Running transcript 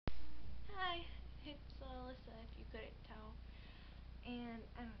couldn't tell. And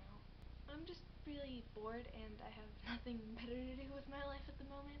I don't know, I'm just really bored and I have nothing better to do with my life at the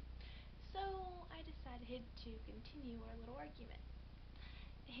moment. So I decided to continue our little argument.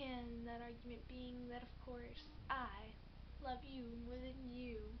 And that argument being that, of course, I love you more than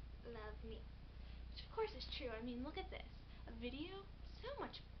you love me. Which of course is true. I mean, look at this. A video? So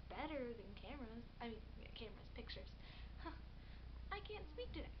much better than cameras. I mean, yeah, cameras, pictures. Huh. I can't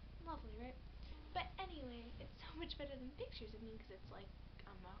speak today. Lovely, right? But anyway, it's so much better than pictures. I mean, because it's like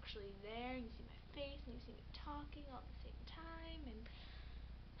I'm actually there, and you see my face, and you see me talking all at the same time, and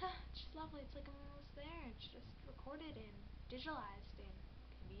it's just lovely. It's like I'm almost there. It's just recorded and digitalized and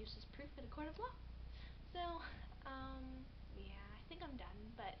can be used as proof in a court of law. So, yeah, I think I'm done,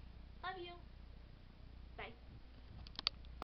 but love you.